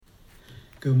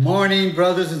Good morning,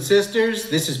 brothers and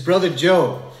sisters. This is Brother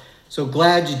Joe. So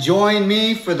glad you joined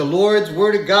me for the Lord's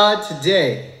Word of God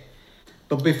today.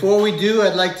 But before we do,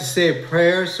 I'd like to say a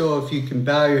prayer. So if you can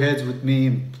bow your heads with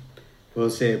me, we'll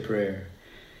say a prayer.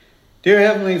 Dear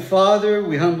Heavenly Father,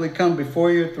 we humbly come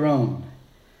before your throne.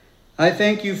 I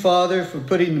thank you, Father, for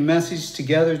putting the message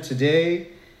together today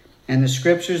and the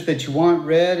scriptures that you want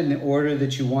read in the order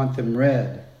that you want them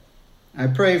read. I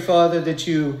pray, Father, that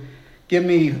you give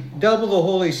me double the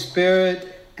Holy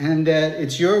Spirit and that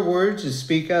it's your words that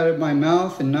speak out of my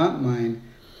mouth and not mine.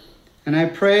 And I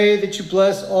pray that you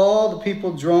bless all the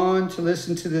people drawn to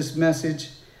listen to this message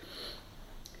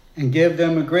and give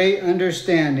them a great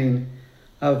understanding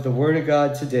of the Word of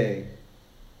God today.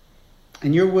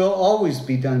 And your will always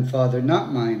be done, Father,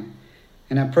 not mine.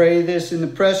 And I pray this in the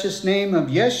precious name of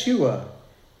Yeshua.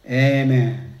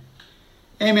 Amen.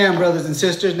 Amen, brothers and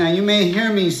sisters. Now, you may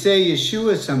hear me say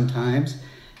Yeshua sometimes,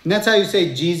 and that's how you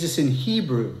say Jesus in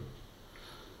Hebrew.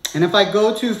 And if I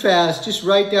go too fast, just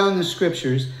write down the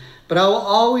scriptures. But I will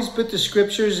always put the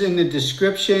scriptures in the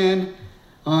description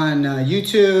on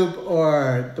YouTube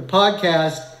or the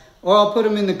podcast, or I'll put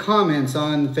them in the comments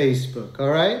on Facebook,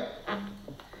 all right? All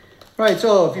right,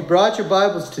 so if you brought your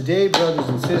Bibles today, brothers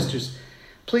and sisters,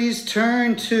 please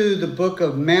turn to the book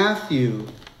of Matthew,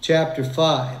 chapter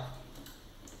 5.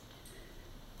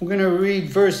 We're going to read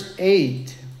verse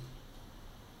 8.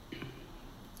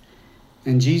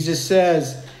 And Jesus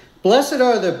says, "Blessed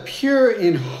are the pure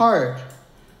in heart,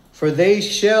 for they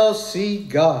shall see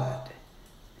God."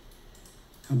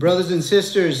 Now, brothers and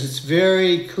sisters, it's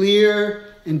very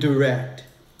clear and direct.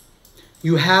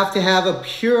 You have to have a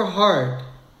pure heart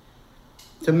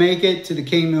to make it to the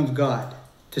kingdom of God,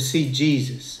 to see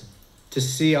Jesus, to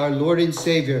see our Lord and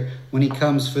Savior when he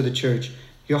comes for the church.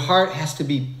 Your heart has to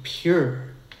be pure.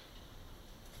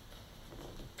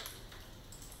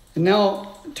 And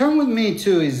now, turn with me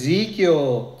to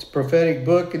Ezekiel, it's a prophetic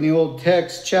book in the Old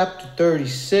Text, chapter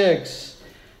 36,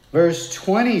 verse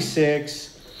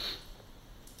 26.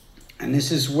 And this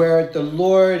is where the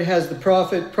Lord has the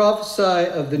prophet prophesy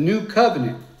of the new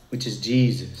covenant, which is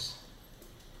Jesus.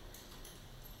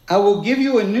 "I will give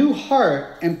you a new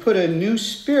heart and put a new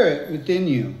spirit within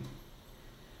you.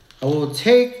 I will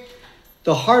take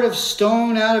the heart of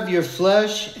stone out of your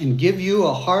flesh and give you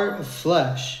a heart of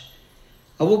flesh.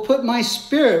 I will put my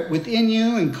spirit within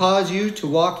you and cause you to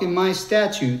walk in my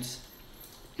statutes,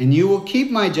 and you will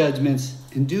keep my judgments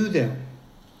and do them."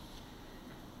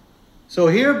 So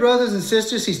here, brothers and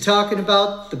sisters, he's talking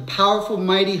about the powerful,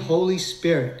 mighty Holy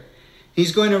Spirit.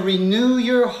 He's going to renew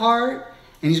your heart,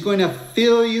 and he's going to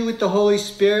fill you with the Holy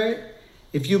Spirit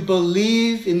if you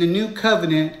believe in the new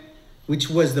covenant, which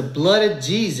was the blood of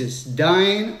Jesus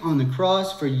dying on the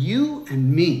cross for you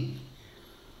and me.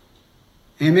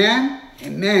 Amen?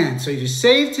 Amen. So you're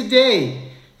saved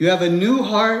today. You have a new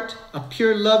heart, a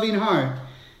pure, loving heart.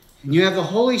 And you have the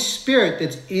Holy Spirit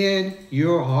that's in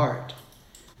your heart.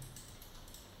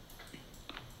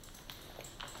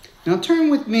 Now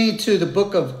turn with me to the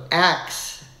book of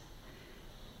Acts,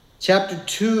 chapter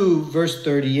 2, verse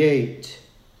 38.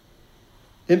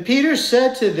 "Then Peter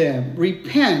said to them,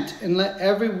 'Repent and let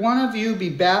every one of you be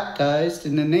baptized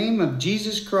in the name of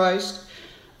Jesus Christ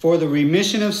for the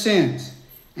remission of sins,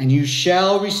 and you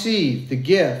shall receive the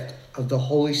gift of the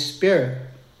Holy Spirit.'"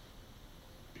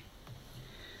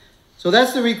 So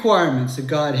that's the requirements that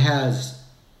God has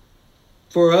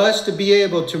for us to be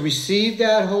able to receive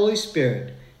that Holy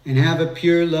Spirit and have a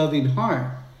pure, loving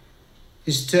heart,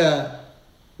 is to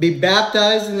be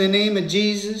baptized in the name of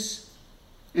Jesus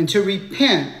and to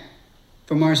repent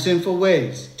from our sinful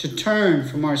ways, to turn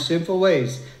from our sinful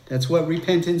ways. That's what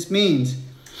repentance means.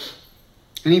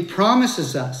 And he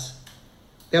promises us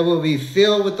that we'll be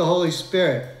filled with the Holy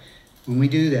Spirit when we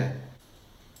do that.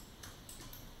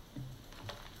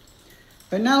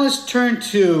 But now let's turn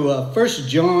to 1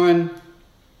 John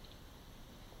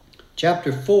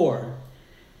chapter 4.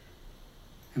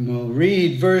 And we'll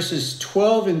read verses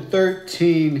 12 and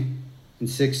 13 and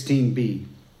 16b.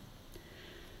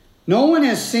 "No one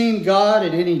has seen God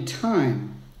at any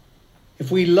time. If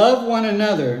we love one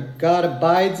another, God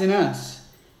abides in us,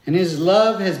 and his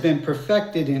love has been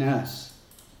perfected in us.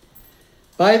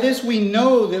 By this we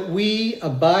know that we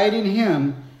abide in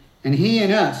him and he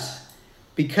in us,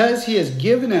 because he has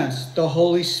given us the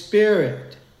Holy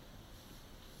Spirit."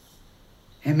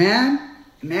 Amen?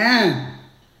 Amen.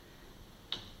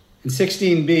 In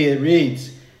 16b it reads,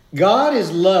 "God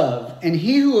is love, and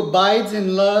he who abides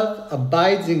in love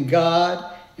abides in God,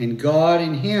 and God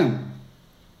in him."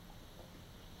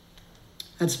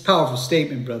 That's a powerful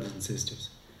statement, brothers and sisters,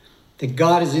 that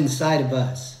God is inside of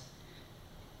us.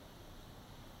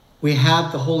 We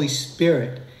have the Holy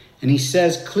Spirit. And he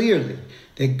says clearly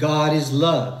that God is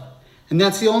love. And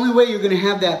that's the only way you're going to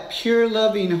have that pure,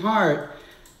 loving heart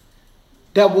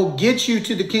that will get you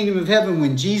to the kingdom of heaven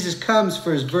when Jesus comes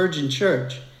for his virgin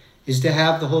church, is to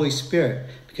have the Holy Spirit.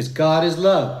 Because God is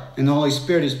love, and the Holy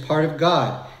Spirit is part of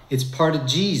God. It's part of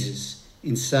Jesus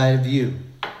inside of you.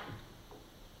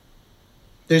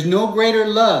 There's no greater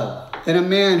love than a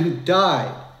man who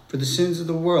died for the sins of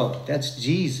the world. That's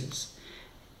Jesus.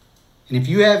 And if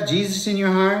you have Jesus in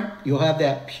your heart, you'll have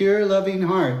that pure, loving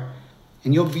heart.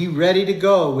 And you'll be ready to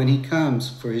go when he comes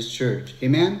for his church.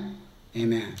 Amen?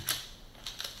 Amen.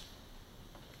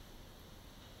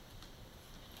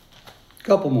 A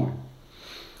couple more.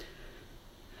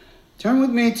 Turn with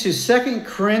me to 2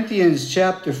 Corinthians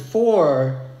chapter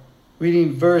 4,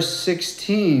 reading verse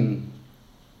 16.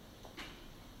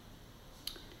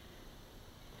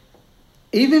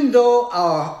 Even though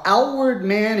our outward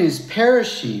man is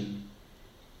perishing,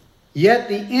 yet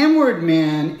the inward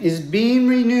man is being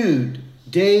renewed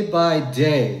day by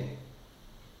day.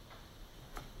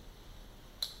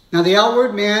 Now the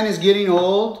outward man is getting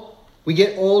old. We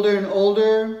get older and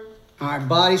older. Our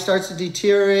body starts to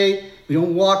deteriorate. We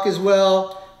don't walk as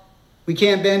well. We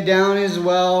can't bend down as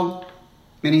well.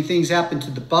 Many things happen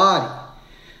to the body.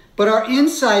 But our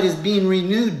inside is being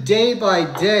renewed day by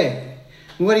day.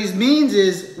 And what he means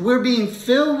is we're being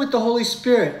filled with the Holy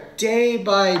Spirit day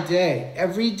by day.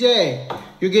 Every day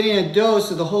you're getting a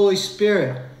dose of the Holy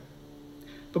Spirit.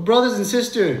 But brothers and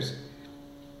sisters,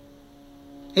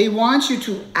 he wants you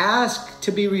to ask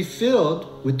to be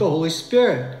refilled with the Holy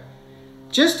Spirit.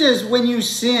 Just as when you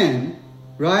sin,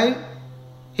 right?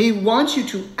 He wants you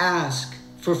to ask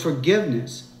for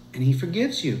forgiveness, and he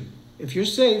forgives you if you're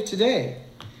saved today.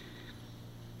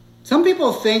 Some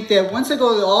people think that once they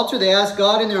go to the altar, they ask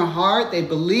God in their heart, they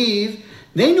believe,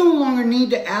 they no longer need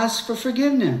to ask for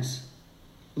forgiveness.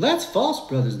 Well, that's false,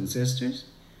 brothers and sisters.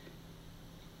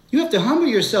 You have to humble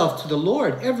yourself to the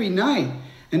Lord every night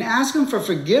and ask him for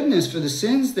forgiveness for the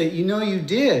sins that you know you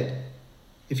did,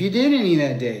 if you did any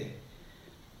that day.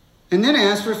 And then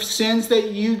ask for sins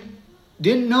that you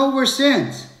didn't know were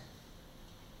sins.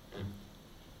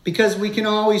 Because we can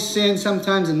always sin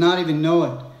sometimes and not even know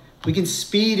it. We can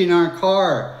speed in our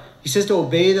car. He says to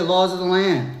obey the laws of the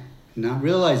land and not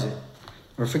realize it.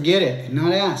 Or forget it and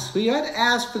not ask. We have to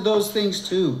ask for those things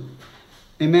too.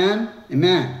 Amen?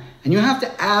 Amen. And you have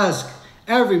to ask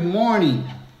every morning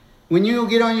when you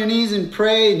get on your knees and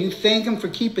pray and you thank him for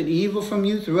keeping evil from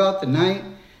you throughout the night.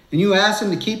 And you ask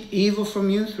him to keep evil from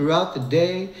you throughout the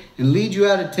day and lead you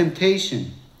out of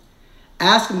temptation.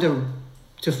 Ask him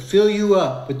to fill you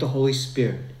up with the Holy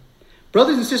Spirit.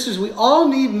 Brothers and sisters, we all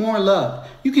need more love.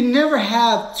 You can never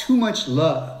have too much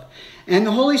love. And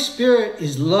the Holy Spirit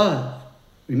is love.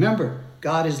 Remember,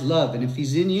 God is love. And if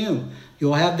he's in you,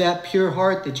 you'll have that pure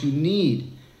heart that you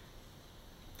need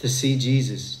to see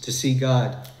Jesus, to see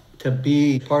God, to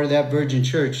be part of that virgin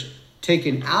church,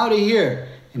 taken out of here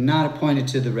and not appointed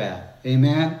to the wrath.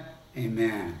 Amen?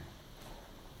 Amen.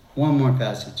 One more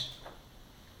passage.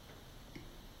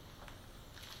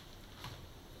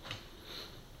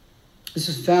 This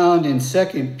is found in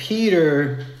 2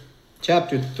 Peter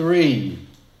chapter 3.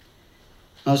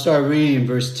 I'll start reading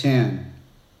verse 10.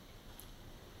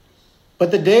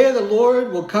 But the day of the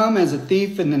Lord will come as a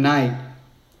thief in the night,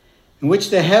 in which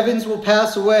the heavens will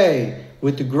pass away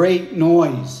with a great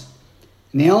noise,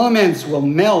 and the elements will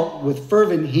melt with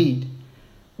fervent heat.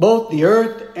 Both the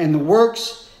earth and the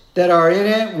works that are in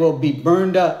it will be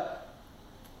burned up.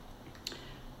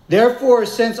 Therefore,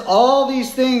 since all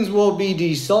these things will be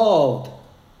dissolved,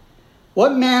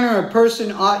 what manner of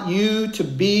person ought you to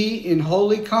be in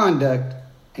holy conduct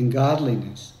and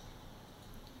godliness?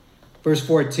 Verse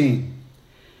 14.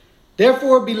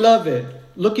 Therefore, beloved,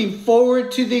 looking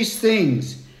forward to these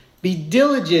things, be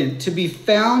diligent to be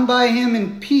found by him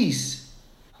in peace,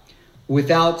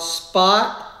 without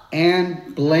spot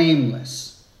and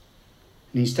blameless.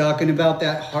 And he's talking about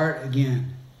that heart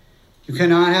again. You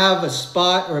cannot have a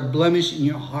spot or a blemish in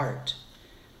your heart.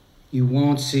 You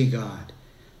won't see God.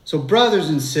 So brothers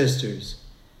and sisters,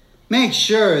 make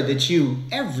sure that you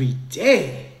every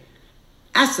day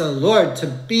ask the Lord to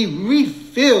be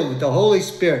refilled with the Holy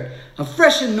Spirit. A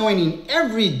fresh anointing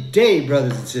every day,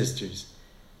 brothers and sisters.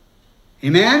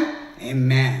 Amen?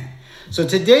 Amen. So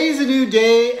today's a new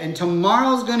day and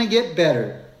tomorrow's going to get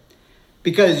better.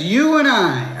 Because you and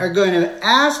I are going to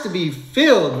ask to be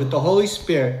filled with the Holy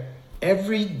Spirit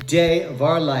every day of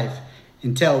our life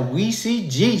until we see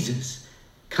Jesus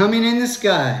coming in the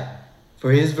sky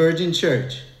for his virgin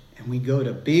church. And we go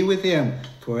to be with him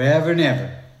forever and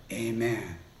ever.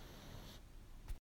 Amen.